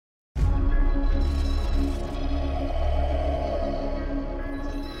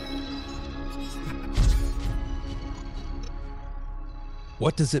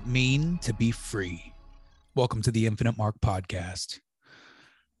What does it mean to be free? Welcome to the Infinite Mark podcast.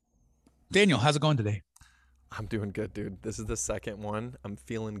 Daniel, how's it going today? I'm doing good, dude. This is the second one. I'm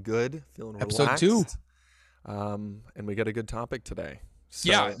feeling good, feeling Episode relaxed. 2. And we got a good topic today.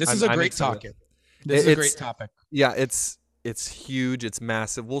 So Yeah, this is a great topic. This is a great topic. Yeah, it's huge. It's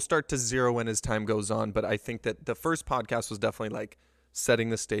massive. We'll start to zero in as time goes on, but I think that the first podcast was definitely like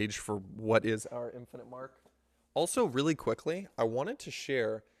setting the stage for what is our Infinite Mark. Also, really quickly, I wanted to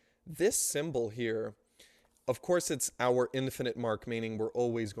share this symbol here. Of course, it's our infinite mark, meaning we're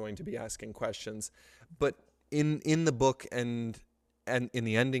always going to be asking questions. But in the book and in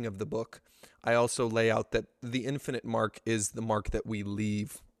the ending of the book, I also lay out that the infinite mark is the mark that we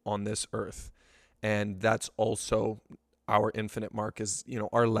leave on this earth. And that's also our infinite mark is,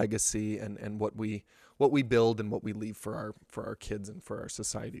 our legacy and what we build and what we leave for our kids and for our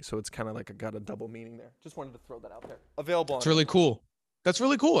society. So it's kind of like got a double meaning there. Just wanted to throw that out there. Available. It's really cool. That's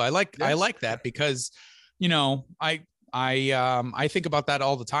really cool. I like that because, I think about that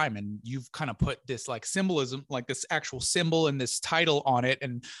all the time, and you've kind of put this like symbolism, like this actual symbol and this title on it.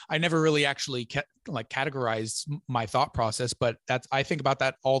 And I never really actually categorized my thought process, but I think about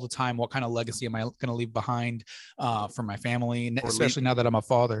that all the time. What kind of legacy am I going to leave behind for my family, and especially now that I'm a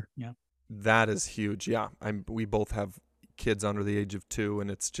father? Yeah. That is huge. Yeah. We both have kids under the age of 2,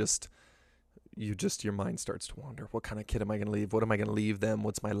 and it's just, your mind starts to wander. What kind of kid am I going to leave? What am I going to leave them?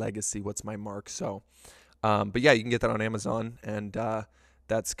 What's my legacy? What's my mark? So, but yeah, you can get that on Amazon, and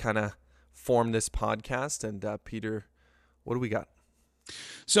that's kind of formed this podcast. And Peter, what do we got?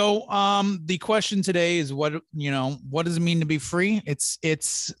 So the question today is what does it mean to be free?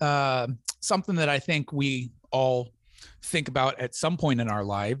 It's something that I think we all think about at some point in our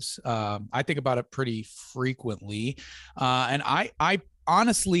lives. I think about it pretty frequently. And I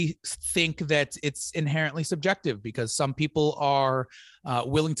honestly think that it's inherently subjective, because some people are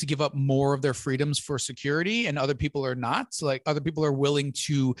willing to give up more of their freedoms for security, and other people are not. So like other people are willing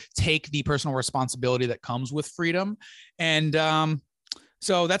to take the personal responsibility that comes with freedom. And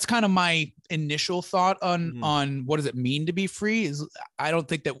so that's kind of my initial thought on what does it mean to be free. Is I don't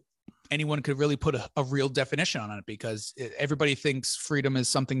think that anyone could really put a real definition on it, because everybody thinks freedom is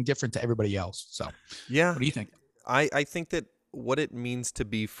something different to everybody else. So yeah, what do you think? I think that what it means to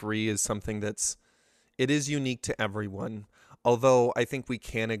be free is something it is unique to everyone. Although I think we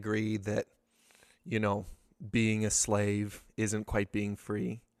can agree that, being a slave isn't quite being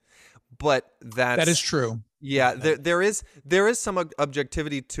free. But that is true. Yeah, there is some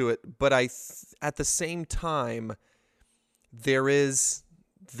objectivity to it, but at the same time, there is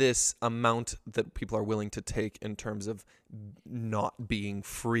this amount that people are willing to take in terms of not being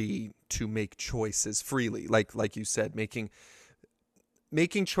free to make choices freely. Like you said, making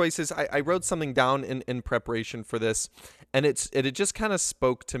choices. I wrote something down in preparation for this, and it just kind of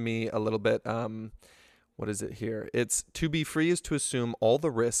spoke to me a little bit. What is it here? It's to be free is to assume all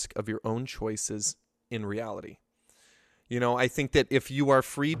the risk of your own choices in reality. I think that if you are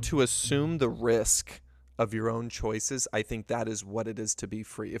free to assume the risk of your own choices, I think that is what it is to be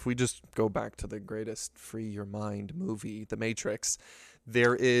free. If we just go back to the greatest free your mind movie, The Matrix,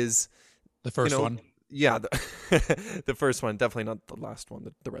 there is the first one. Yeah, the first one, definitely not the last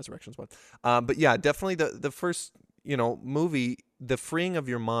one, the Resurrections one. But yeah, definitely the first, movie, the freeing of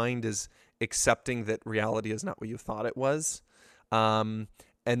your mind is accepting that reality is not what you thought it was.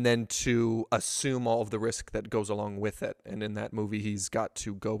 And then to assume all of the risk that goes along with it. And in that movie, he's got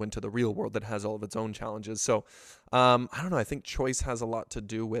to go into the real world that has all of its own challenges. So I don't know. I think choice has a lot to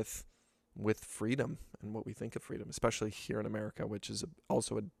do with freedom and what we think of freedom, especially here in America, which is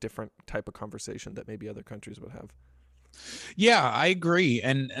also a different type of conversation that maybe other countries would have. Yeah, I agree.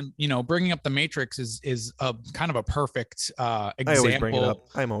 And bringing up The Matrix is a kind of a perfect example.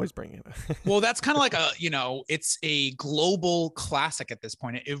 I'm always bringing it up. Well, that's kind of like it's a global classic at this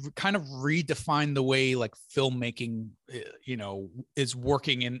point. It kind of redefined the way like filmmaking, is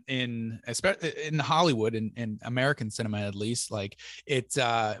working in Hollywood and American cinema, at least. Like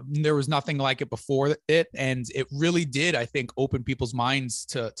there was nothing like it before it. And it really did, I think, open people's minds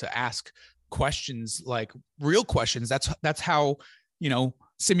to ask questions, like real questions. That's how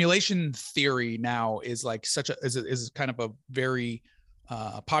simulation theory now is like is kind of a very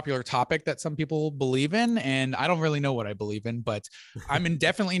popular topic that some people believe in, and I don't really know what I believe in, but I'm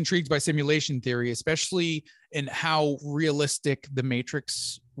definitely intrigued by simulation theory, especially in how realistic The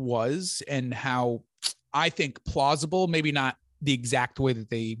Matrix was, and how I think plausible, maybe not the exact way that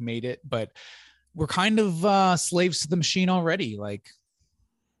they made it, but we're kind of slaves to the machine already. Like,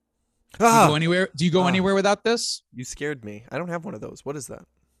 do you go anywhere? Do you go anywhere without this? You scared me. I don't have one of those. What is that?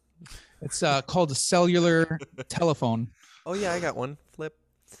 It's called a cellular telephone. Oh yeah, I got one. Flip.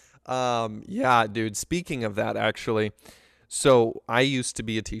 Yeah, dude. Speaking of that, actually, so I used to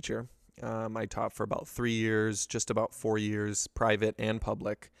be a teacher. I taught for about 3 years, just about 4 years, private and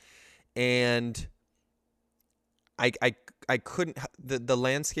public, and I I I couldn't. The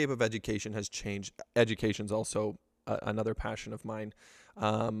landscape of education has changed. Education's also another passion of mine.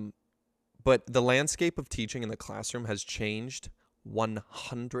 Um, but the landscape of teaching in the classroom has changed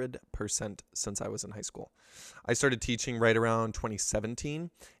 100% since I was in high school. I started teaching right around 2017,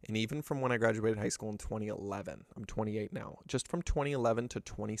 and even from when I graduated high school in 2011, I'm 28 now, just from 2011 to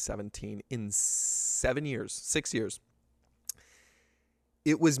 2017, in 7 years, 6 years,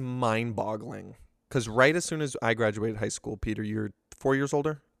 it was mind boggling. Because right as soon as I graduated high school, Peter, you're 4 years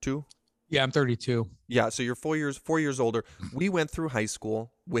older, too? Yeah, I'm 32. Yeah, so you're 4 years older. We went through high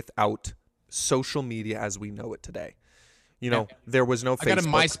school without social media as we know it today. There was no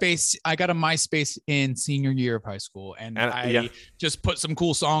Facebook. I got a MySpace in senior year of high school, and I yeah, just put some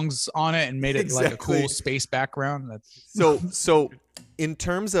cool songs on it and made it like a cool space background. That's so in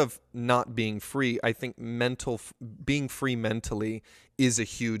terms of not being free, I think being free mentally is a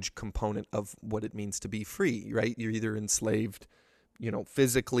huge component of what it means to be free, right? You're either enslaved,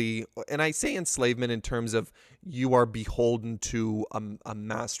 physically, and I say enslavement in terms of you are beholden to a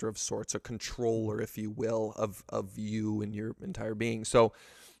master of sorts, a controller, if you will, of you and your entire being. So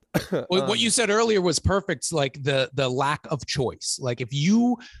what you said earlier was perfect. Like the lack of choice. Like if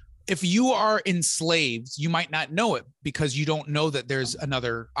you are enslaved, you might not know it because you don't know that there's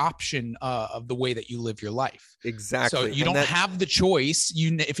another option of the way that you live your life. Exactly. So you don't have the choice.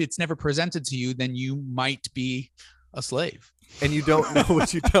 If it's never presented to you, then you might be a slave. And you don't know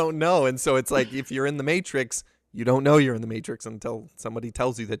what you don't know. And so it's like if you're in the Matrix, you don't know you're in the Matrix until somebody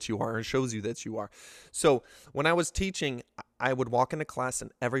tells you that you are or shows you that you are. So when I was teaching, I would walk into class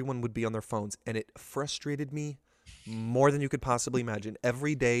and everyone would be on their phones, and it frustrated me more than you could possibly imagine.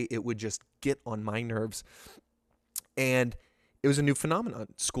 Every day it would just get on my nerves. And it was a new phenomenon.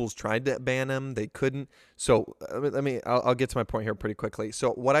 Schools tried to ban them. They couldn't. So I'll get to my point here pretty quickly.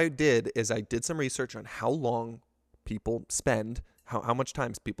 So what I did is I did some research on how long people spend, how much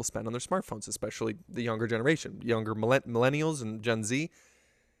time people spend on their smartphones, especially the younger generation, younger millennials and Gen Z.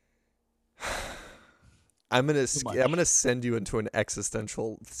 I'm gonna send you into an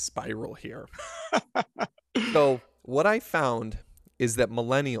existential spiral here. So what I found is that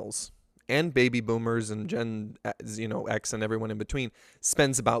millennials and baby boomers and Gen X and everyone in between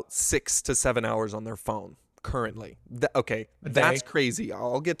spends about 6 to 7 hours on their phone currently. That's crazy.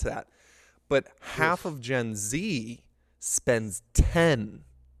 I'll get to that. But half of Gen Z spends 10.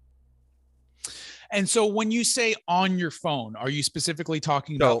 And so when you say on your phone, are you specifically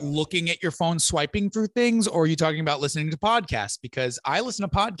talking about looking at your phone, swiping through things, or are you talking about listening to podcasts? Because I listen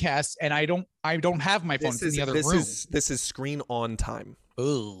to podcasts and I don't have my phone in the other room. This is screen on time.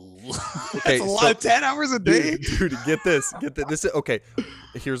 Ooh. Okay, that's a lot of 10 hours a day. Dude, get this. This is okay.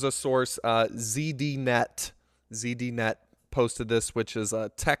 Here's a source. ZDNet posted this, which is a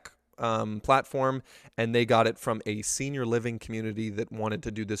tech platform, and they got it from a senior living community that wanted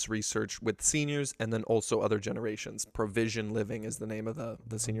to do this research with seniors and then also other generations. Provision Living is the name of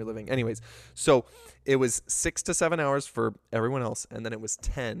the senior living. Anyways, so it was 6 to 7 hours for everyone else, and then it was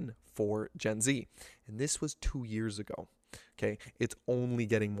 10 for Gen Z. And this was 2 years ago. Okay, it's only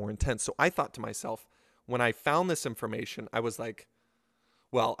getting more intense. So I thought to myself, when I found this information, I was like,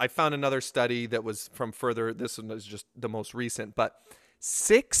 well, I found another study that was from further. This one is just the most recent, but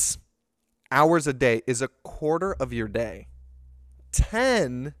 6 hours a day is a quarter of your day.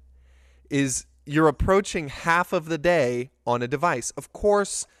 10 is you're approaching half of the day on a device. Of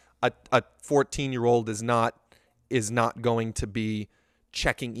course, a 14-year-old is not going to be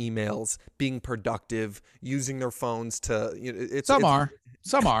checking emails, being productive, using their phones to. Some are.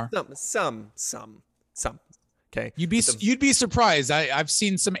 Some. Okay. You'd be surprised. I've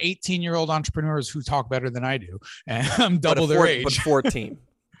seen some 18-year-old entrepreneurs who talk better than I do, and I'm double their age. But 14.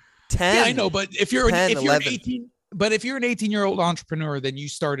 10. Yeah, I know, but if you're an 18-year-old entrepreneur, then you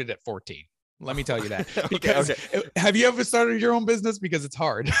started at 14. Let me tell you that. Because have you ever started your own business? Because it's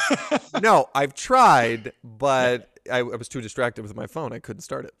hard. No, I've tried, but I was too distracted with my phone. I couldn't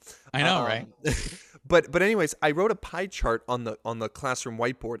start it. I know, right? But anyways, I wrote a pie chart on the classroom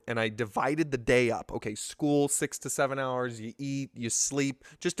whiteboard, and I divided the day up. Okay, school 6 to 7 hours, you eat, you sleep,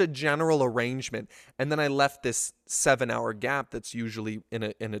 just a general arrangement. And then I left this 7-hour gap that's usually in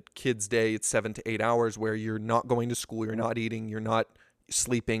a kid's day. It's 7 to 8 hours where you're not going to school, you're not eating, you're not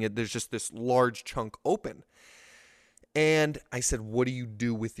sleeping. There's just this large chunk open. And I said, what do you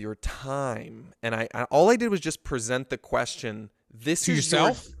do with your time? And I all I did was just present the question. This to is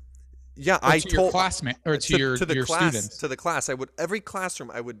yourself? Yeah, or I to your told classmate or to your students? to the class. I would every classroom.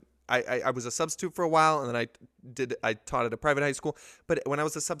 I was a substitute for a while, and then I taught at a private high school. But when I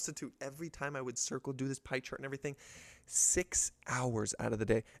was a substitute, every time I would circle, do this pie chart and everything, 6 hours out of the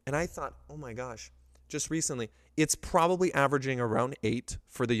day. And I thought, oh my gosh, just recently, it's probably averaging around 8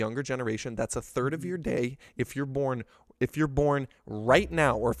 for the younger generation. That's a third of your day if you're born right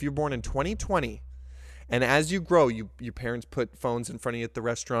now, or if you're born in 2020. And as you grow, your parents put phones in front of you at the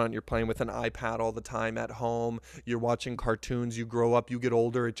restaurant. You're playing with an iPad all the time at home. You're watching cartoons. You grow up. You get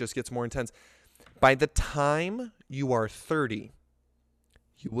older. It just gets more intense. By the time you are 30,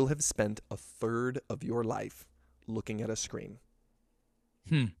 you will have spent a third of your life looking at a screen.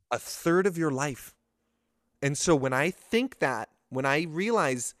 A third of your life. And so when I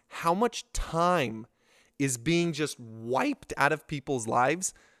realize how much time is being just wiped out of people's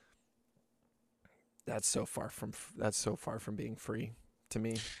lives, that's so far from being free to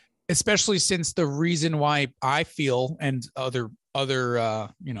me. Especially since the reason why I feel, and other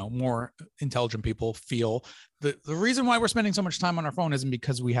more intelligent people feel, the reason why we're spending so much time on our phone isn't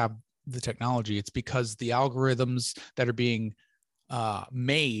because we have the technology. It's because the algorithms that are being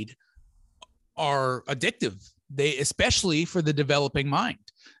made are addictive. They, especially for the developing mind,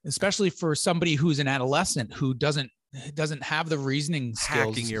 especially for somebody who's an adolescent who doesn't have the reasoning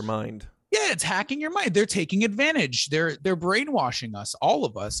skills. Hacking your mind. Yeah, it's hacking your mind. They're taking advantage. They're brainwashing us, all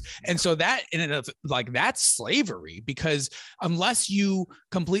of us. And so that in and of, like, that's slavery, because unless you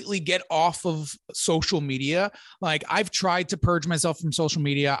completely get off of social media, like, I've tried to purge myself from social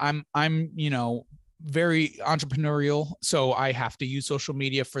media. I'm very entrepreneurial, so I have to use social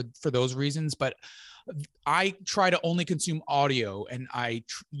media for those reasons, but I try to only consume audio, and I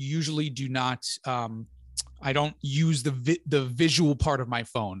usually do not I don't use the visual part of my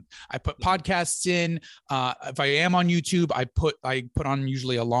phone. I put podcasts in. If I am on YouTube, I put on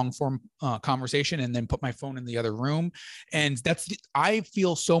usually a long form conversation, and then put my phone in the other room. And I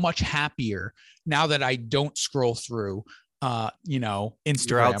feel so much happier now that I don't scroll through, Instagram.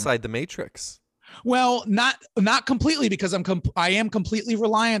 You're outside the matrix. Well, not completely, because I am completely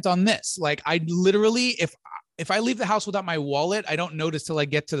reliant on this. Like, I literally, if I leave the house without my wallet, I don't notice till I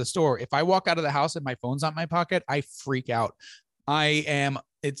get to the store. If I walk out of the house and my phone's not in my pocket, I freak out.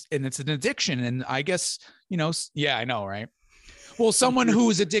 It's an addiction. And I guess, yeah, I know, right? Well, someone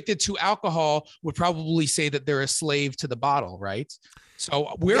who is addicted to alcohol would probably say that they're a slave to the bottle, right?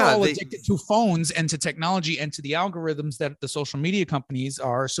 So we're all addicted to phones and to technology and to the algorithms that the social media companies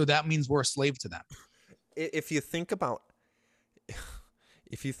are. So that means we're a slave to them. If you think about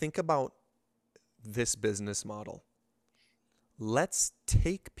this business model, let's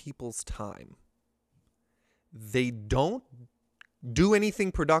take people's time. They don't do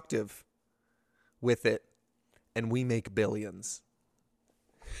anything productive with it, and we make billions.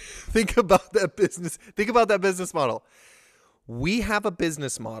 Think about that business model. We have a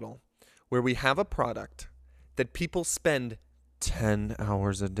business model where we have a product that people spend 10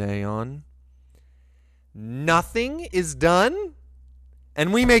 hours a day on. Nothing is done,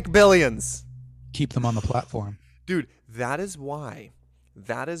 and we make billions. Keep them on the platform. Dude, that is why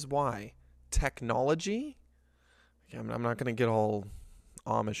technology, I'm not going to get all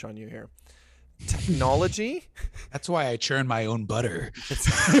Amish on you here. Technology. That's why I churn my own butter.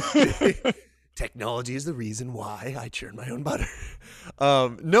 Technology is the reason why I churn my own butter.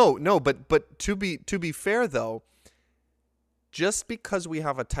 But to be fair though, just because we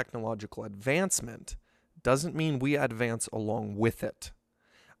have a technological advancement doesn't mean we advance along with it.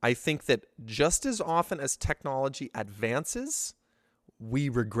 I think that just as often as technology advances, we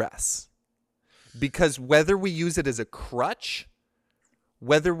regress. Because whether we use it as a crutch,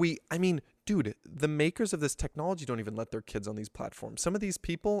 dude, the makers of this technology don't even let their kids on these platforms. Some of these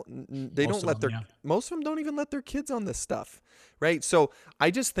people, most of them don't even let their kids on this stuff, right? So I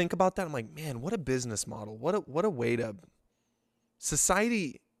just think about that. I'm like, man, what a business model. What a way to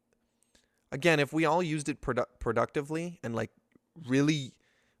society. Again, if we all used it productively and like really,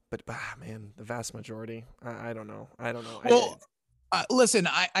 but man, the vast majority, I don't know. Well, listen,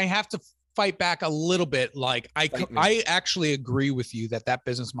 I have to fight back a little bit. Like, I actually agree with you that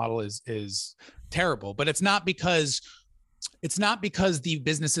business model is terrible, but it's not because the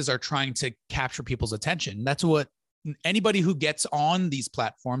businesses are trying to capture people's attention. That's what anybody who gets on these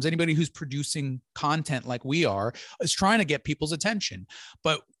platforms, anybody who's producing content like we are, is trying to get people's attention.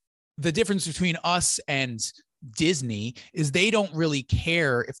 But the difference between us and Disney is they don't really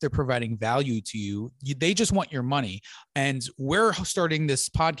care if they're providing value to you. They just want your money. And we're starting this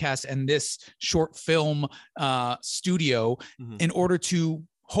podcast and this short film studio in order to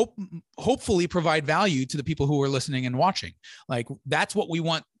hopefully provide value to the people who are listening and watching. Like, that's what we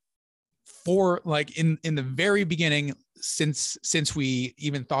want for like in the very beginning, since we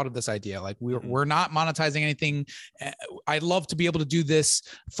even thought of this idea, like we're not monetizing anything. I'd love to be able to do this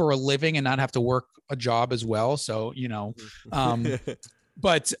for a living and not have to work a job as well. So,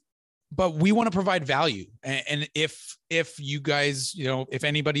 but we want to provide value. And if you guys, if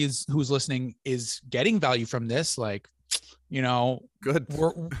anybody who's listening is getting value from this, like, good,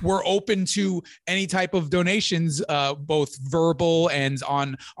 we're open to any type of donations, both verbal and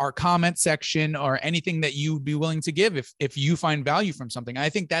on our comment section, or anything that you'd be willing to give if you find value from something. I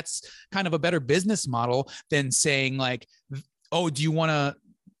think that's kind of a better business model than saying like, oh, do you want to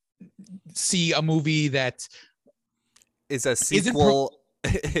see a movie that is a sequel?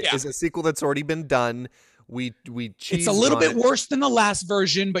 Is a sequel that's already been done. We it's a little bit worse than the last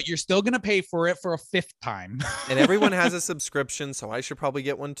version, but you're still going to pay for it for a fifth time. And everyone has a subscription, so I should probably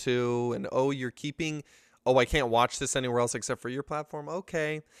get one too. And I can't watch this anywhere else except for your platform.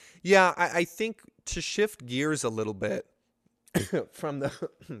 Okay. Yeah, I think to shift gears a little bit from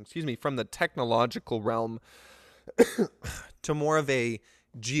the technological realm to more of a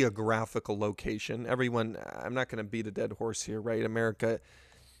geographical location. I'm not going to beat a dead horse here, right? America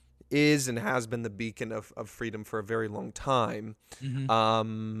is and has been the beacon of freedom for a very long time,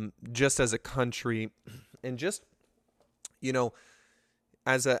 just as a country, and just,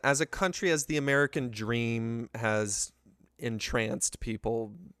 as a country, as the American dream has entranced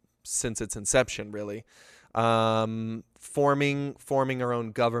people since its inception, really, forming our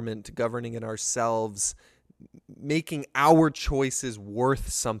own government, governing it ourselves, making our choices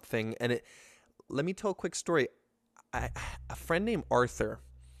worth something. And let me tell a quick story. A friend named Arthur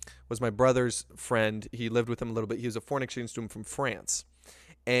was my brother's friend. He lived with him a little bit. He was a foreign exchange student from France,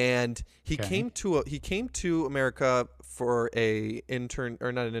 and he came to America for not an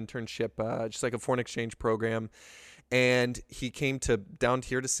internship, just like a foreign exchange program. And he came down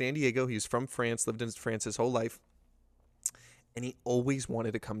here to San Diego. He was from France, lived in France his whole life, and he always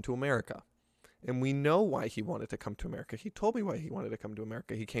wanted to come to America. And we know why he wanted to come to America. He told me why he wanted to come to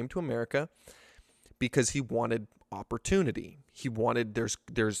America. He came to America because he wanted opportunity. He wanted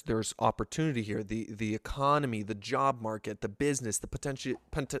there's opportunity here. The economy, the job market, the business, the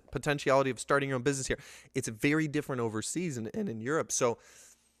potentiality of starting your own business here. It's very different overseas and in Europe. So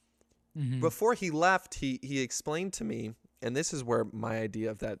before he left, he explained to me, and this is where my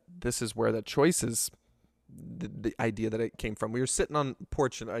idea of that, this is where the choices, the idea that it came from. We were sitting on the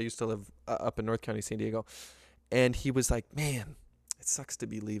porch, and I used to live up in North County, San Diego, and he was like, "Man, it sucks to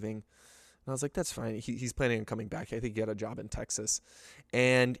be leaving." And I was like, "That's fine." He's planning on coming back. I think he got a job in Texas,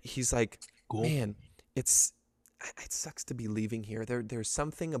 and he's like, "Cool. Man, it sucks to be leaving here. There's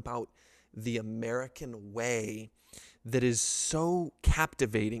something about the American way that is so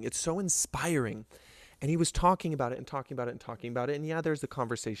captivating. It's so inspiring." And he was talking about it and talking about it and talking about it. And yeah, there's the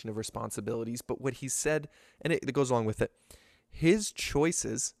conversation of responsibilities. But what he said, and it goes along with it, his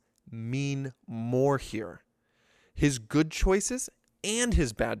choices mean more here. His good choices and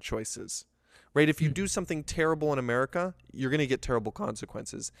his bad choices, right? If you do something terrible in America, you're going to get terrible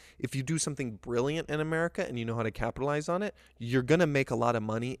consequences. If you do something brilliant in America and you know how to capitalize on it, you're going to make a lot of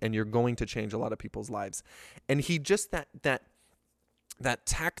money and you're going to change a lot of people's lives. And he just, that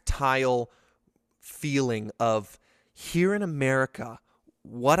tactile feeling of, here in America,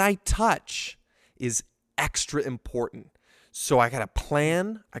 what I touch is extra important. So I got to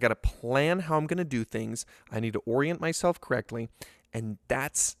plan how I'm going to do things. I need to orient myself correctly. And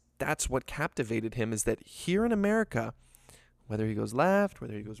that's what captivated him, is that here in America, whether he goes left,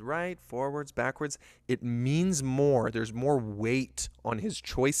 whether he goes right, forwards, backwards, it means more. There's more weight on his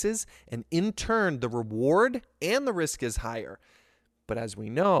choices. And in turn, the reward and the risk is higher. But as we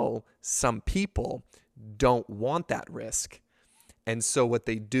know, some people don't want that risk. And so what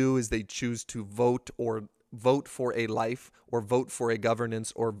they do is they choose to vote for a life, or vote for a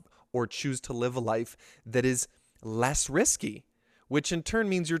governance, or choose to live a life that is less risky, which in turn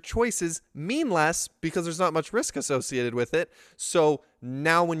means your choices mean less because there's not much risk associated with it. So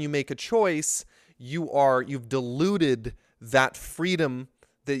now when you make a choice, you've diluted that freedom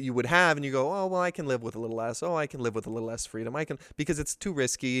that you would have, and you go, "Oh, well, I can live with a little less. Oh, I can live with a little less freedom. I can, because it's too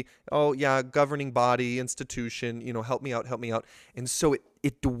risky. Oh, yeah, governing body, institution, help me out. And so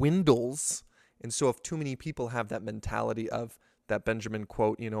it dwindles. And so if too many people have that mentality of that Benjamin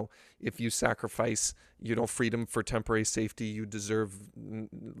quote, if you sacrifice, freedom for temporary safety, you deserve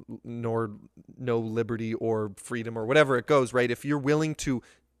no liberty or freedom, or whatever it goes, right? If you're willing to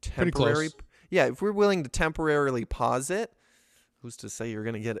if we're willing to temporarily pause it, who's to say you're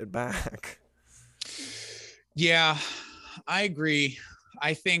going to get it back? Yeah, I agree.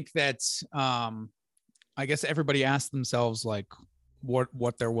 I think that, I guess everybody asks themselves, like,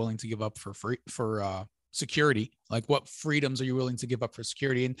 what they're willing to give up for security. Like, what freedoms are you willing to give up for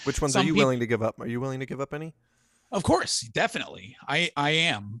security? And Which ones are you willing to give up? Are you willing to give up any? Of course, definitely. I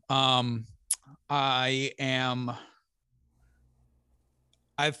am. I am.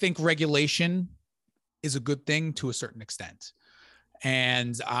 I think regulation is a good thing to a certain extent.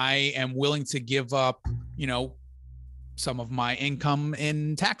 And I am willing to give up, some of my income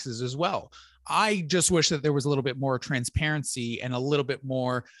in taxes as well. I just wish that there was a little bit more transparency and a little bit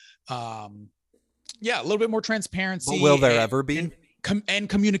more, a little bit more transparency. But will there ever be? And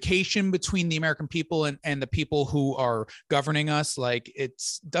communication between the American people and the people who are governing us. Like, it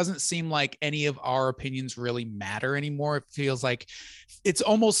doesn't seem like any of our opinions really matter anymore. It feels like it's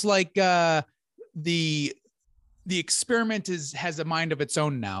almost like the experiment has a mind of its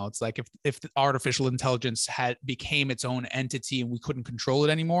own now. It's like if the artificial intelligence became its own entity and we couldn't control it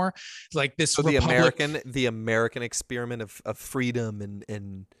anymore. It's like this. So the American experiment of freedom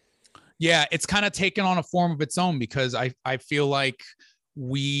and yeah, it's kind of taken on a form of its own, because I feel like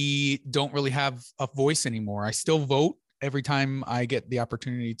we don't really have a voice anymore. I still vote every time I get the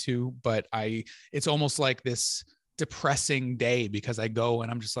opportunity to, but it's almost like this depressing day, because I go and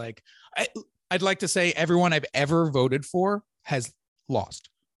I'm just like, I'd like to say everyone I've ever voted for has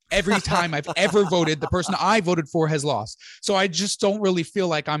lost. Every time I've ever voted, the person I voted for has lost. So I just don't really feel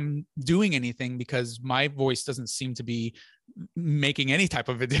like I'm doing anything, because my voice doesn't seem to be making any type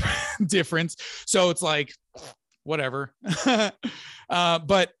of a difference. So it's like, whatever.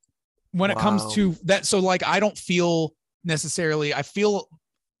 But when it comes to that, so like, I don't feel necessarily, I feel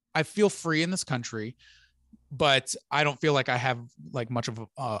free in this country, but I don't feel like I have like much of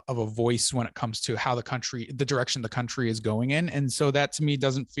a voice when it comes to how the direction the country is going in. And so that to me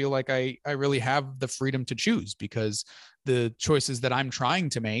doesn't feel like I really have the freedom to choose, because the choices that I'm trying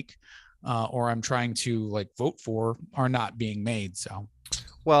to make or I'm trying to like vote for are not being made. So,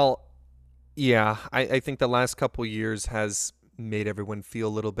 well, yeah, I think the last couple years has made everyone feel a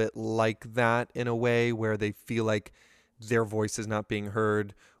little bit like that, in a way where they feel like their voice is not being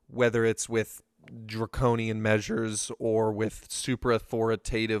heard, whether it's with draconian measures or with super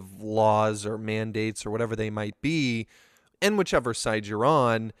authoritative laws or mandates or whatever they might be. And whichever side you're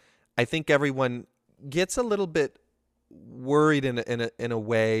on, I think everyone gets a little bit worried in a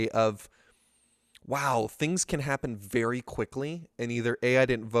way of, wow, things can happen very quickly, and either A, I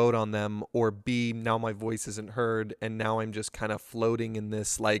didn't vote on them, or B, now my voice isn't heard, and now I'm just kind of floating in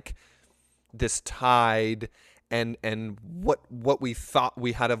this tide, and what we thought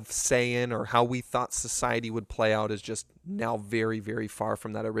we had a say in, or how we thought society would play out, is just now very, very far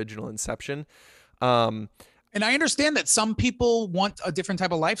from that original inception. And I understand that some people want a different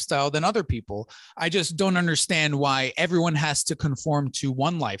type of lifestyle than other people. I just don't understand why everyone has to conform to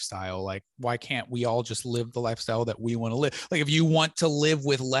one lifestyle. Like, why can't we all just live the lifestyle that we want to live? Like, if you want to live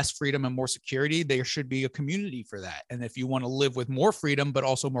with less freedom and more security, there should be a community for that. And if you want to live with more freedom, but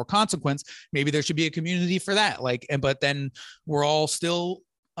also more consequence, maybe there should be a community for that. But then we're all still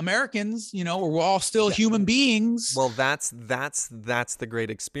Americans, or we're all still human beings. Well, that's the great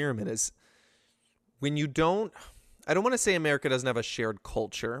experiment, is when you don't, I don't want to say America doesn't have a shared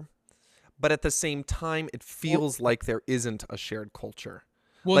culture, but at the same time, it feels like there isn't a shared culture.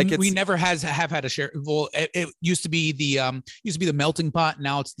 Well, like we never have had a share. Well, it used to be the melting pot.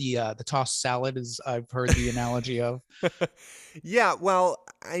 Now it's the tossed salad, as I've heard the analogy of. Yeah, well,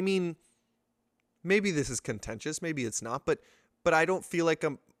 I mean, maybe this is contentious, maybe it's not, but I don't feel like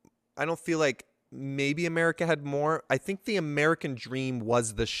maybe America had more. I think the American dream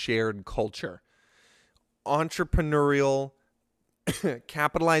was the shared culture. Entrepreneurial,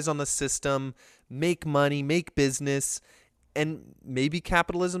 capitalize on the system, make money, make business, and maybe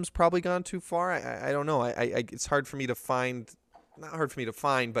capitalism's probably gone too far. I don't know. It's hard for me to find, not hard for me to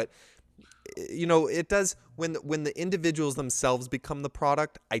find, but it does when the individuals themselves become the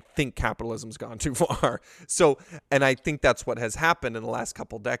product. I think capitalism's gone too far. So, and I think that's what has happened in the last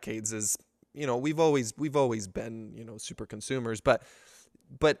couple decades. Is we've always been super consumers, but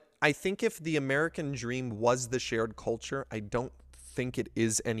I think if the American dream was the shared culture, I don't think it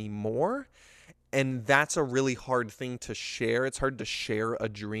is anymore. And that's a really hard thing to share. It's hard to share a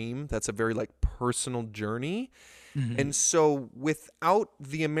dream. That's a very personal journey. Mm-hmm. And so without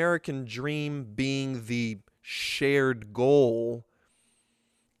the American dream being the shared goal,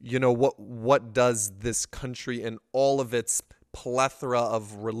 what does this country and all of its plethora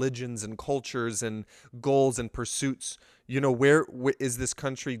of religions and cultures and goals and pursuits, where is this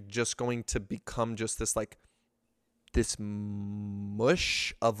country just going to become just this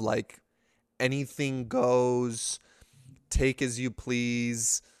mush of anything goes, take as you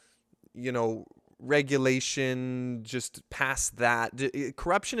please, regulation, just past that.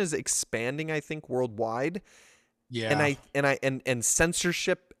 Corruption is expanding, I think, worldwide. Yeah. And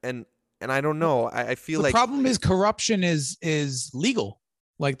censorship and I don't know. I feel The like problem is corruption is legal.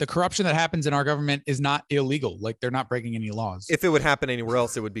 Like the corruption that happens in our government is not illegal. Like they're not breaking any laws. if it would happen anywhere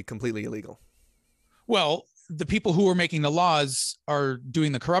else, it would be completely illegal. Well, the people who are making the laws are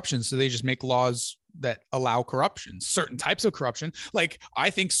doing the corruption, so they just make laws that allow corruption, certain types of corruption. Like I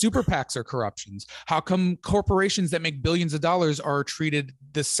think super PACs are corruptions. How come corporations that make billions of dollars are treated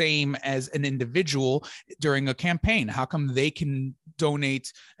the same as an individual during a campaign? How come they can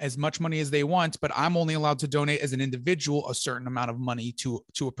donate as much money as they want, but I'm only allowed to donate as an individual a certain amount of money to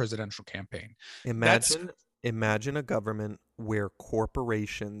a presidential campaign? Imagine a government where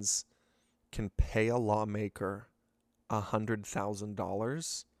corporations can pay a lawmaker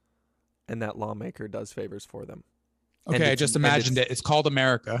 $100,000 and that lawmaker does favors for them. Okay, I just imagined it. It's called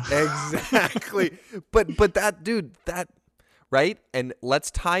America. Exactly. but that, dude, that, right? And let's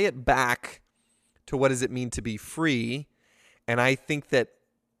tie it back to what does it mean to be free? And I think that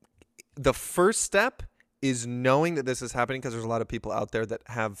the first step is knowing that this is happening, because there's a lot of people out there that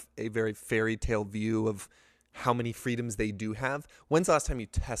have a very fairy tale view of how many freedoms they do have. When's the last time you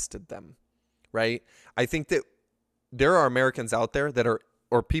tested them? Right? I think that there are Americans out there that are,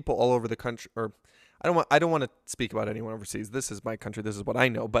 or people all over the country, or I don't want to speak about anyone overseas. This is my country. This is what I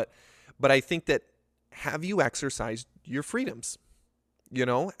know. But I think that, have you exercised your freedoms? You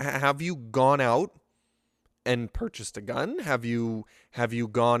know, have you gone out and purchased a gun? Have you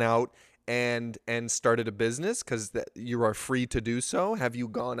gone out and started a business because you are free to do so? Have you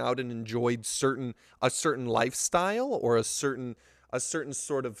gone out and enjoyed a certain lifestyle, or a certain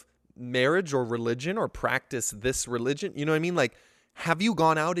sort of marriage or religion, or practice this religion? You know what I mean? Like, have you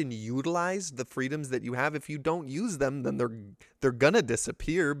gone out and utilized the freedoms that you have? If you don't use them, then they're gonna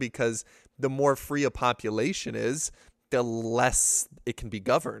disappear, because the more free a population is, the less it can be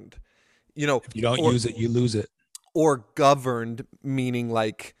governed. You know, if you don't use it, you lose it. Or governed, meaning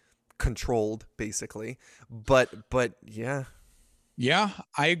like controlled, basically. But yeah. Yeah,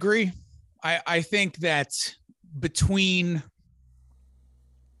 I agree. I think that between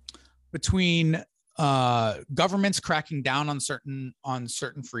governments cracking down on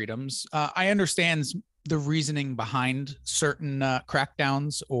certain freedoms, I understand the reasoning behind certain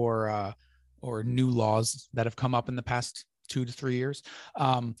crackdowns or new laws that have come up in the past 2 to 3 years.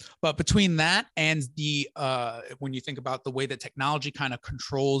 But between that and when you think about the way that technology kind of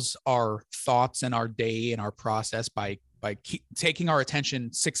controls our thoughts and our day and our process by taking our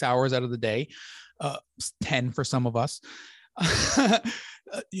attention 6 hours out of the day, 10 for some of us,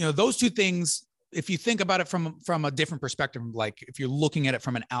 those two things, if you think about it from a different perspective, like if you're looking at it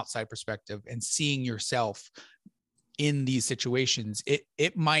from an outside perspective and seeing yourself in these situations,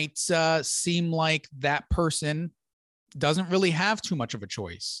 it might seem like that person doesn't really have too much of a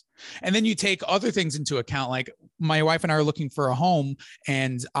choice. And then you take other things into account. Like my wife and I are looking for a home,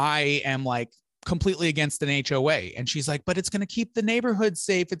 and I am like completely against an HOA. And she's like, but it's going to keep the neighborhood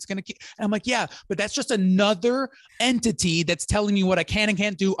safe. It's going to keep, and I'm like, yeah, but that's just another entity that's telling me what I can and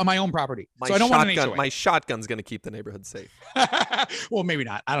can't do on my own property. So I don't want an HOA. My shotgun's going to keep the neighborhood safe. Well, maybe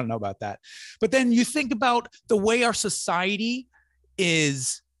not. I don't know about that. But then you think about the way our society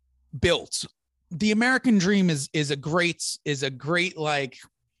is built. The American dream is a great like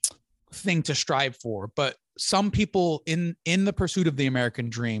thing to strive for. But some people in the pursuit of the American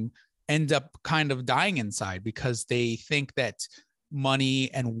dream end up kind of dying inside, because they think that money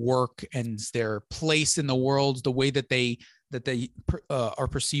and work and their place in the world, the way that they are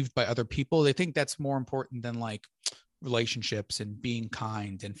perceived by other people, they think that's more important than like relationships and being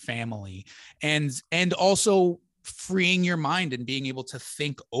kind and family, and also freeing your mind and being able to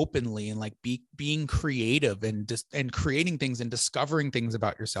think openly and like being creative and creating things and discovering things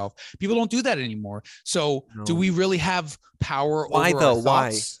about yourself. People don't do that anymore. So no. Do we really have power over our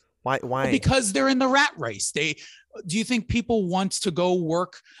thoughts? Why? Well, because they're in the rat race. Do you think people want to go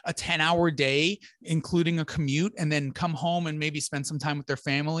work a 10-hour day, including a commute, and then come home and maybe spend some time with their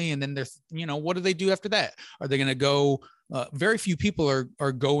family? And then what do they do after that? Are they going to go? Very few people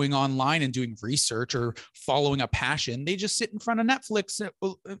are going online and doing research or following a passion. They just sit in front of Netflix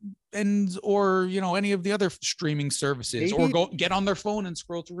or any of the other streaming services, or go get on their phone and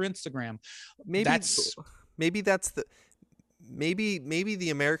scroll through Instagram. Maybe the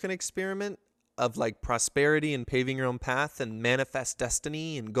American experiment of like prosperity and paving your own path and manifest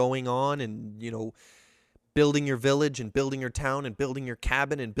destiny and going on and, building your village and building your town and building your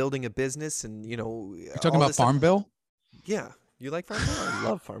cabin and building a business and, You're talking about Farmville? Yeah. You like Farmville? I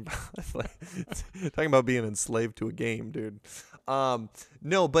love Farmville. Talking about being enslaved to a game, dude.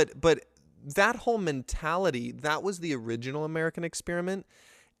 No, but that whole mentality, that was the original American experiment,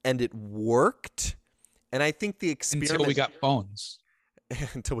 and it worked. And I think the experiment until we got phones.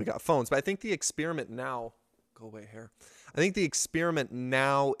 until we got phones. But I think the experiment now, go away here. I think the experiment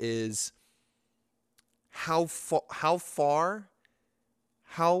now is how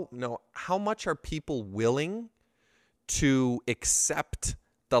much are people willing to accept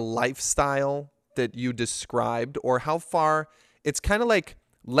the lifestyle that you described, or how far it's kind of like,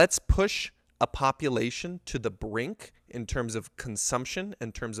 let's push a population to the brink in terms of consumption,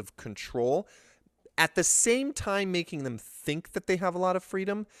 in terms of control, at the same time making them think that they have a lot of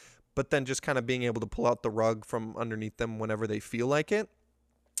freedom, but then just kind of being able to pull out the rug from underneath them whenever they feel like it.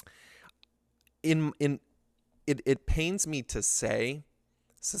 It pains me to say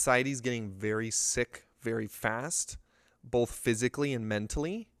society's getting very sick very fast, both physically and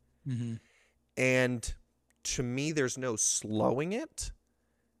mentally. Mm-hmm. And to me, there's no slowing it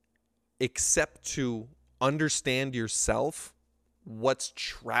except to understand yourself, what's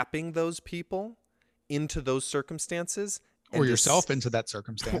trapping those people into those circumstances. Or yourself into that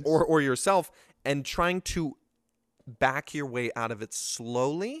circumstance. Or yourself, and trying to back your way out of it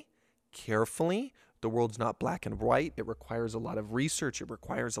slowly, carefully. The world's not black and white. It requires a lot of research. It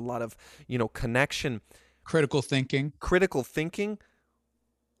requires a lot of, connection. Critical thinking.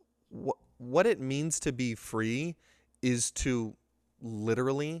 What it means to be free is to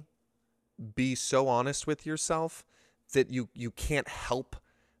literally be so honest with yourself that you can't help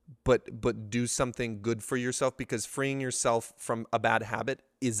but do something good for yourself, because freeing yourself from a bad habit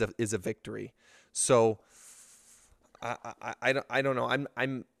is a victory. So I don't know.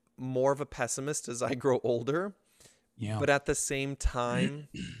 I'm more of a pessimist as I grow older. Yeah. But at the same time,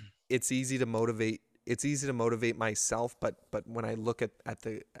 it's easy to motivate myself, but when I look at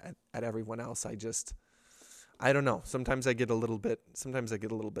everyone else, I don't know. Sometimes I get a little bit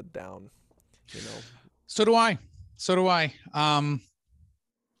down, So do I.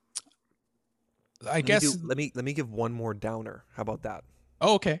 I guess let me give one more downer. How about that?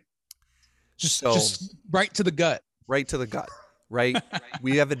 Oh, okay. Just right to the gut. Right to the gut. Right?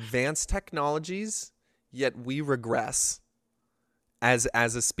 We have advanced technologies, yet we regress as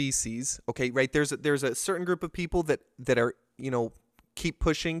a species. Okay, right? There's a certain group of people that are, keep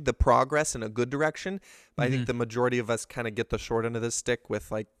pushing the progress in a good direction. But I think the majority of us kind of get the short end of the stick with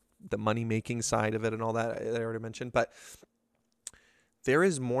like the money making side of it and all that I already mentioned. But there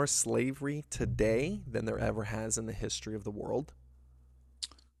is more slavery today than there ever has in the history of the world.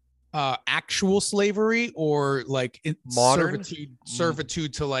 Actual slavery, or like modern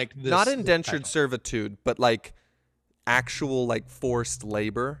servitude to like this, not indentured servitude, but like actual like forced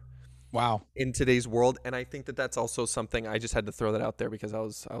labor. Wow. In today's world. And I think that that's also something, I just had to throw that out there because I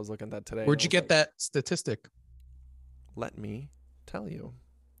was looking at that today. Where'd you get that statistic? Let me tell you.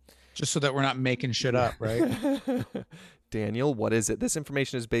 Just so that we're not making shit up, right? Daniel, what is it? This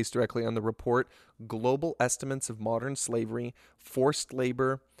information is based directly on the report Global Estimates of Modern Slavery, Forced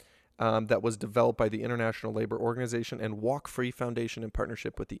Labor, that was developed by the International Labor Organization and Walk Free Foundation in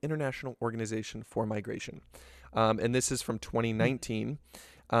partnership with the International Organization for Migration. And this is from 2019.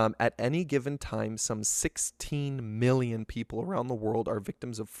 At any given time, some 16 million people around the world are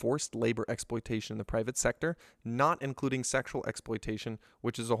victims of forced labor exploitation in the private sector, not including sexual exploitation,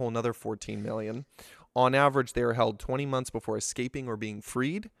 which is a whole nother 14 million. On average, they are held 20 months before escaping or being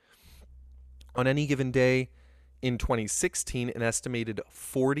freed. On any given day, in 2016, an estimated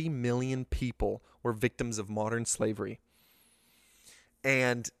 40 million people were victims of modern slavery.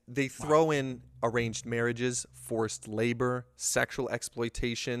 And they throw in arranged marriages, forced labor, sexual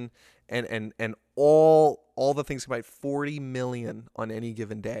exploitation, and all the things combined, 40 million on any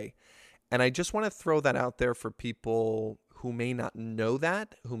given day. And I just want to throw that out there for people who may not know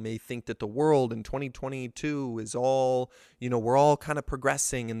that, who may think that the world in 2022 is all, we're all kind of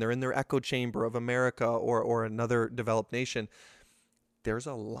progressing and they're in their echo chamber of America or another developed nation. There's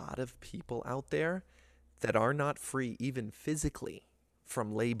a lot of people out there that are not free, even physically,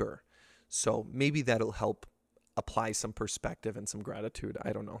 from labor. So maybe that'll help apply some perspective and some gratitude.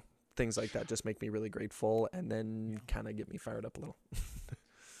 I don't know. Things like that just make me really grateful and then kind of get me fired up a little.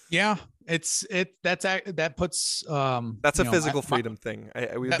 Yeah, that puts that's a physical freedom thing.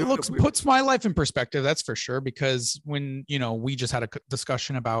 Puts my life in perspective. That's for sure. Because when we just had a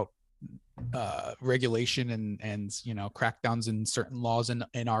discussion about regulation and crackdowns in certain laws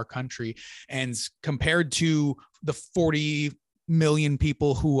in our country, and compared to the 40 million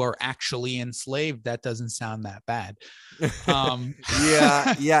people who are actually enslaved, that doesn't sound that bad.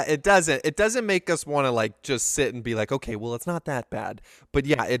 Yeah, it doesn't make us want to like just sit and be like, okay, well, it's not that bad. But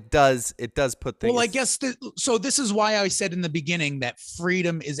yeah, it does put things. Well, I guess so this is why I said in the beginning that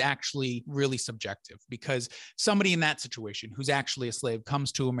freedom is actually really subjective, because somebody in that situation who's actually a slave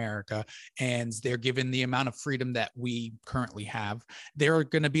comes to America and they're given the amount of freedom that we currently have. They're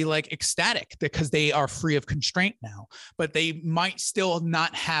going to be like ecstatic because they are free of constraint now, but they might still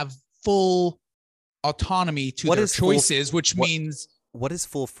not have full autonomy to their choices, which means what is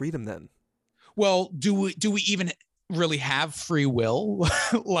full freedom then? Well, do we even really have free will?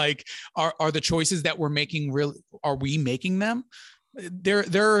 Like, are the choices that we're making real? Are we making them?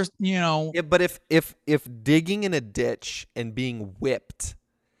 They're Yeah, but if digging in a ditch and being whipped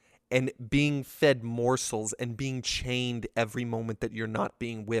and being fed morsels and being chained every moment that you're not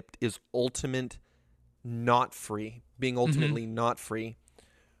being whipped is ultimate not free, being ultimately not free.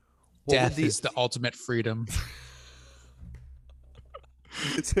 Death is the ultimate freedom.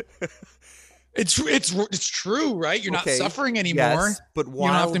 It's true, right? You're not suffering anymore. Yes, but you don't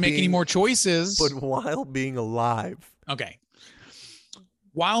have to make any more choices. But while being alive. Okay.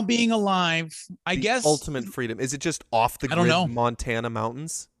 While being alive, I guess ultimate freedom. Is it just off the grid Montana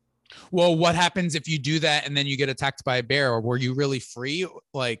mountains? Well, what happens if you do that and then you get attacked by a bear? Or were you really free?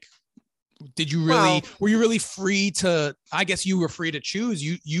 Like, did you really were you really free to? I guess you were free to choose.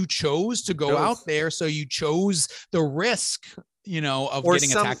 You chose to go out there, so you chose the risk, of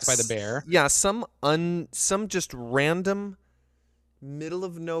getting attacked by the bear. Yeah, some just random middle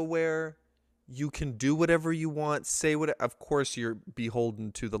of nowhere. You can do whatever you want, say what. Of course, you're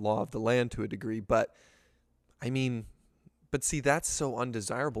beholden to the law of the land to a degree, but I mean, see, that's so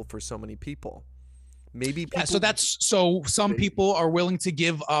undesirable for so many people. Maybe so some people are willing to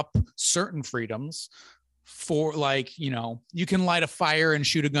give up certain freedoms for, like, you can light a fire and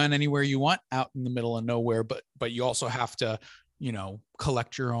shoot a gun anywhere you want out in the middle of nowhere, but you also have to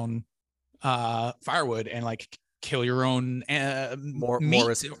collect your own firewood and like kill your own more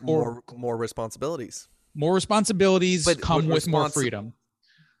responsibilities. More responsibilities come with more freedom.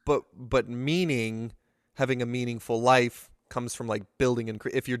 But meaning, having a meaningful life comes from like building and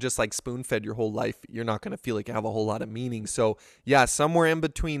if you're just like spoon fed your whole life, you're not going to feel like you have a whole lot of meaning. So yeah, somewhere in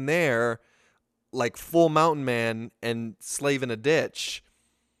between there, like full mountain man and slave in a ditch,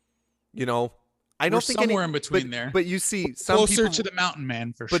 I don't think somewhere in between there. But you see, closer to the mountain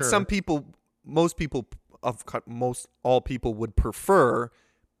man for sure. But all people would prefer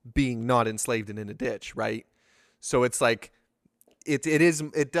being not enslaved and in a ditch, right? So it's like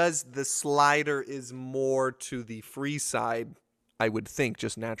the slider is more to the free side, I would think,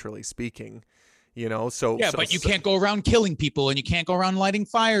 just naturally speaking, but you can't go around killing people and you can't go around lighting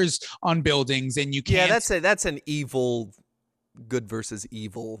fires on buildings and you can't. Yeah, that's an evil, good versus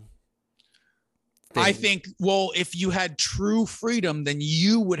evil thing. I think, if you had true freedom, then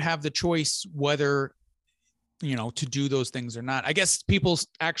you would have the choice whether to do those things or not. I guess people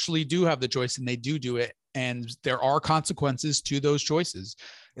actually do have the choice and they do it. And there are consequences to those choices.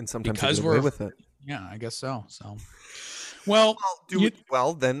 And sometimes because we're away with it. Yeah, I guess so. So,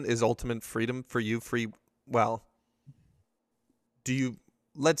 then is ultimate freedom for you free? Well, do you,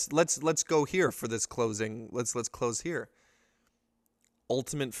 let's go here for this closing. Let's close here.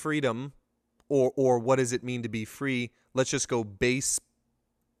 Ultimate freedom, or what does it mean to be free? Let's just go base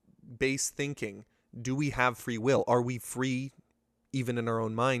thinking. Do we have free will? Are we free, even in our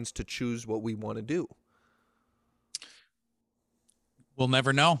own minds, to choose what we want to do? We'll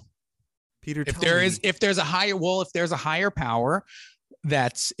never know. Peter, if there's a higher power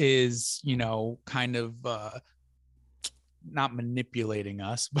that is, kind of not manipulating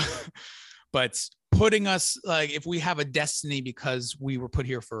us, but putting us, like, if we have a destiny because we were put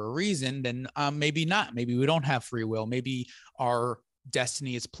here for a reason, then maybe not. Maybe we don't have free will. Maybe our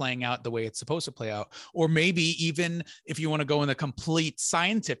destiny is playing out the way it's supposed to play out. Or maybe even if you want to go in the complete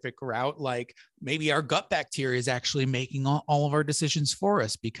scientific route, like maybe our gut bacteria is actually making all of our decisions for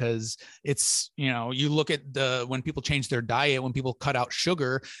us, because it's, you look at when people change their diet, when people cut out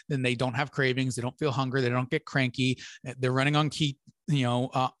sugar, then they don't have cravings, they don't feel hunger, they don't get cranky, they're running on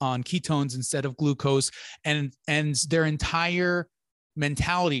on ketones instead of glucose, and their entire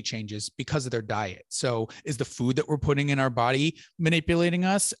mentality changes because of their diet. So is the food that we're putting in our body manipulating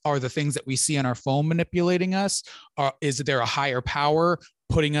us? Are the things that we see on our phone manipulating us? Is there a higher power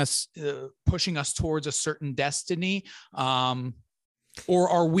pushing us towards a certain destiny? Or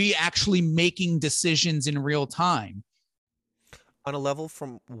are we actually making decisions in real time? On a level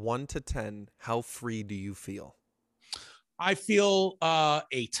from 1 to 10, how free do you feel? I feel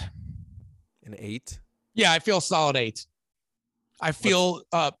 8. An 8? Yeah, I feel solid 8. I feel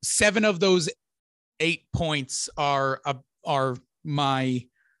 7 of those 8 points are my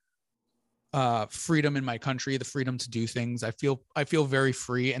freedom in my country, the freedom to do things. I feel very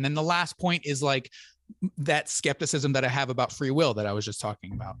free. And then the last point is like that skepticism that I have about free will that I was just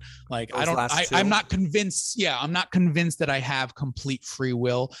talking about. Like, I'm not convinced. Yeah, I'm not convinced that I have complete free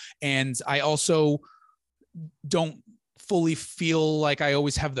will. And I also don't fully feel like I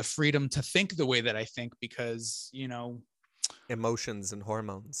always have the freedom to think the way that I think because, emotions and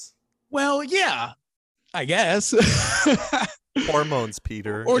hormones. Well, yeah, I guess. Hormones,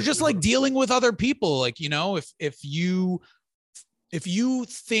 Peter. Or just like dealing with other people. Like, if you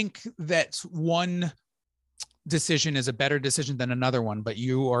think that one decision is a better decision than another one, but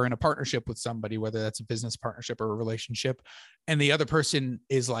you are in a partnership with somebody, whether that's a business partnership or a relationship, and the other person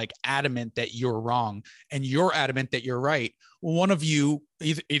is like adamant that you're wrong and you're adamant that you're right, one of you,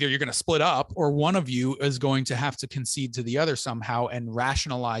 either you're going to split up or one of you is going to have to concede to the other somehow and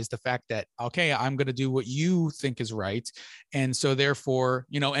rationalize the fact that, okay, I'm going to do what you think is right. And so therefore,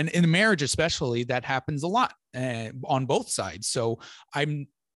 and in marriage, especially, that happens a lot on both sides. So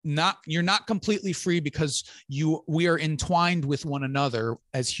you're not completely free because we are entwined with one another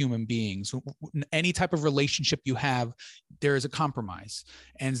as human beings. Any type of relationship you have, there is a compromise.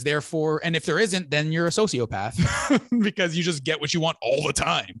 And therefore, and if there isn't, then you're a sociopath because you just get what you want all the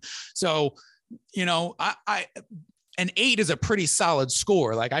time. So, an 8 is a pretty solid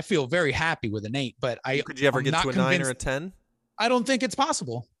score. Like, I feel very happy with an 8, but could you ever get to a 9 or a 10? I don't think it's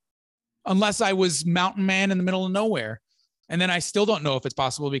possible unless I was mountain man in the middle of nowhere. And then I still don't know if it's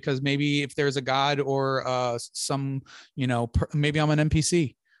possible because maybe if there's a God or maybe I'm an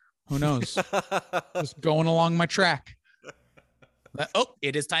NPC. Who knows? Just going along my track.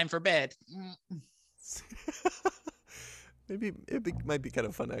 It is time for bed. Maybe might be kind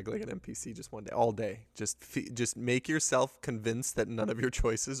of fun to act like an NPC just one day, all day. Just make yourself convinced that none of your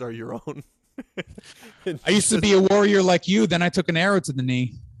choices are your own. I used to be a warrior like you. Then I took an arrow to the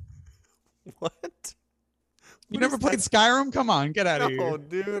knee. What? You never played Skyrim? Come on, get out of here. No,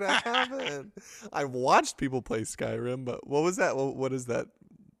 dude, I haven't. I've watched people play Skyrim, but what was that? What is that?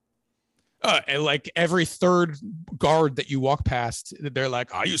 Like every third guard that you walk past, they're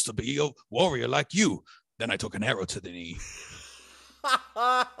like, I used to be a warrior like you. Then I took an arrow to the knee.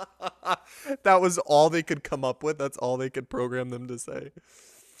 That was all they could come up with. That's all they could program them to say.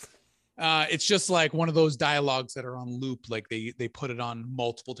 It's just like one of those dialogues that are on loop. Like they put it on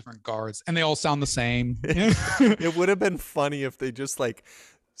multiple different guards and they all sound the same. It would have been funny if they just like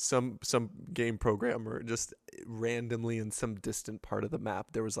some game programmer just randomly in some distant part of the map,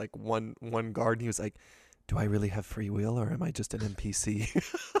 there was like one guard and he was like, do I really have free will or am I just an NPC?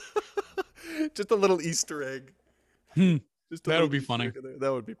 Just a little Easter egg. That would be funny.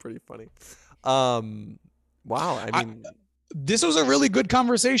 That would be pretty funny. Wow. I mean, this was a really good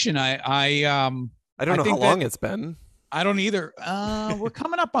conversation. I don't know how long it's been. I don't either. We're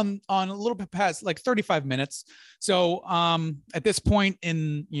coming up on a little bit past like 35 minutes. So at this point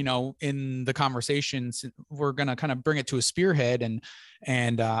in the conversations, we're gonna kind of bring it to a spearhead,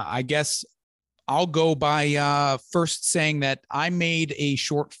 and I guess I'll go by first saying that I made a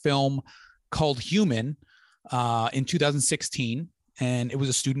short film called Human in 2016, and it was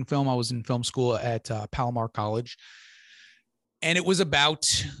a student film. I was in film school at Palomar College. And it was about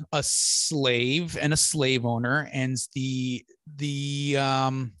a slave and a slave owner. And the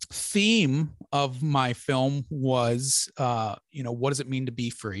theme of my film was, what does it mean to be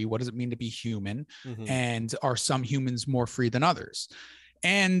free? What does it mean to be human? Mm-hmm. And are some humans more free than others?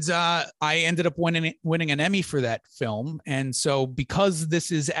 And I ended up winning an Emmy for that film. And so because this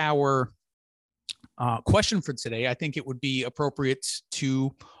is our question for today, I think it would be appropriate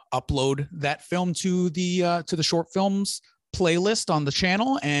to upload that film to the short films playlist on the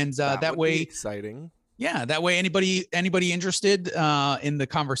channel, and that way exciting. Yeah, that way anybody interested in the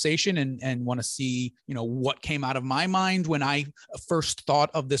conversation and want to see what came out of my mind when I first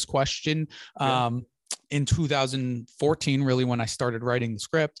thought of this question in 2014, really when I started writing the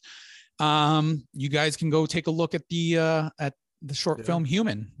script. You guys can go take a look at the short film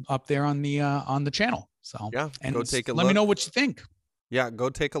Human up there on the channel. So and go take a look. Let me know what you think. Yeah, go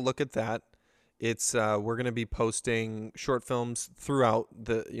take a look at that. It's we're going to be posting short films throughout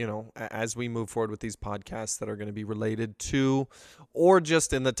as we move forward with these podcasts that are going to be related to, or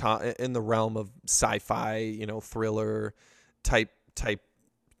just in the realm of sci-fi, thriller type.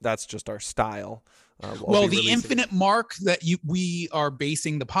 That's just our style. Well, the infinite mark that we are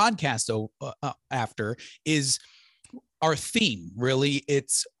basing the podcast after is our theme. Really,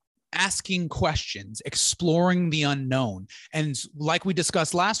 it's asking questions, exploring the unknown. And like we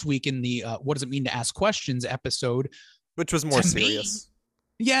discussed last week in the what does it mean to ask questions episode, which was more To me, serious.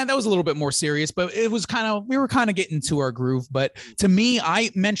 yeah, that was a little bit more serious, but it was we were kind of getting to our groove. But to me, I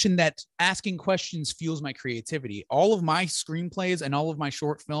mentioned that asking questions fuels my creativity. All of my screenplays and all of my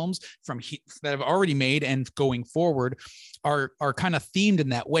short films that I've already made and going forward are kind of themed in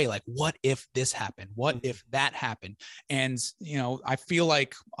that way. Like, what if this happened? What if that happened? And, I feel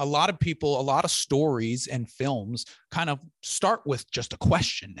like a lot of people, a lot of stories and films kind of start with just a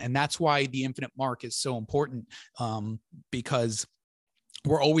question. And that's why the infinite mark is so important, because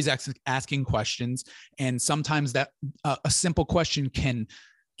we're always asking questions, and sometimes that a simple question can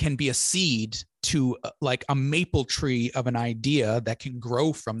be a seed to like a maple tree of an idea that can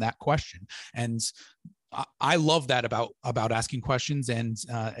grow from that question. And I love that about asking questions, and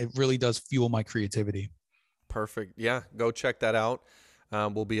it really does fuel my creativity. Perfect. Yeah, go check that out.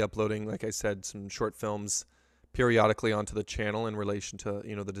 We'll be uploading, like I said, some short films periodically onto the channel in relation to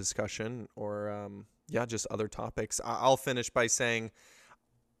the discussion, or just other topics. I'll finish by saying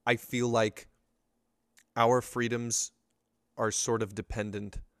I feel like our freedoms are sort of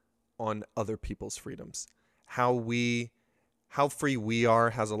dependent on other people's freedoms. How free we are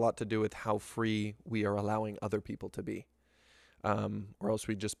has a lot to do with how free we are allowing other people to be. Or else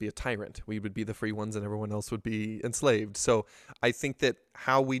we'd just be a tyrant. We would be the free ones and everyone else would be enslaved. So I think that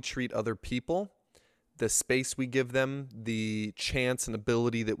how we treat other people, the space we give them, the chance and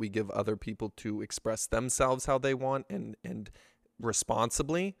ability that we give other people to express themselves how they want and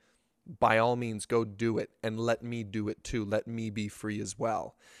responsibly, by all means, go do it, and let me do it too. Let me be free as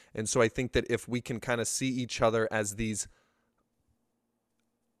well. And so I think that if we can kind of see each other as these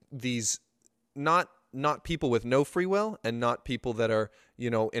not people with no free will, and not people that are,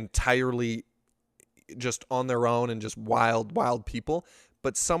 entirely just on their own and just wild people,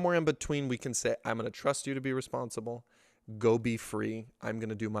 but somewhere in between, we can say, I'm going to trust you to be responsible. Go be free. I'm going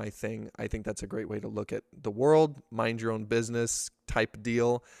to do my thing. I think that's a great way to look at the world. Mind your own business type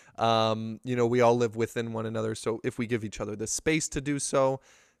deal. We all live within one another. So if we give each other the space to do so,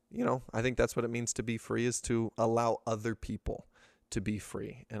 I think that's what it means to be free, is to allow other people to be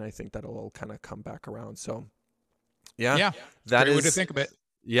free. And I think that'll all kind of come back around. So Yeah, that great is way to think of it.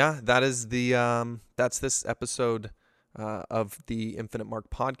 Yeah, that is that's this episode of the Infinite Mark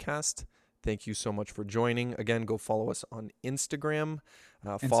podcast. Thank you so much for joining. Again, go follow us on Instagram.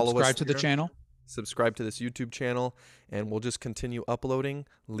 And follow subscribe us to the channel. Subscribe to this YouTube channel, and we'll just continue uploading.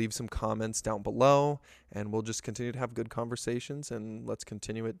 Leave some comments down below, and we'll just continue to have good conversations, and let's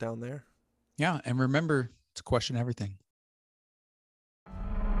continue it down there. Yeah, and remember to question everything.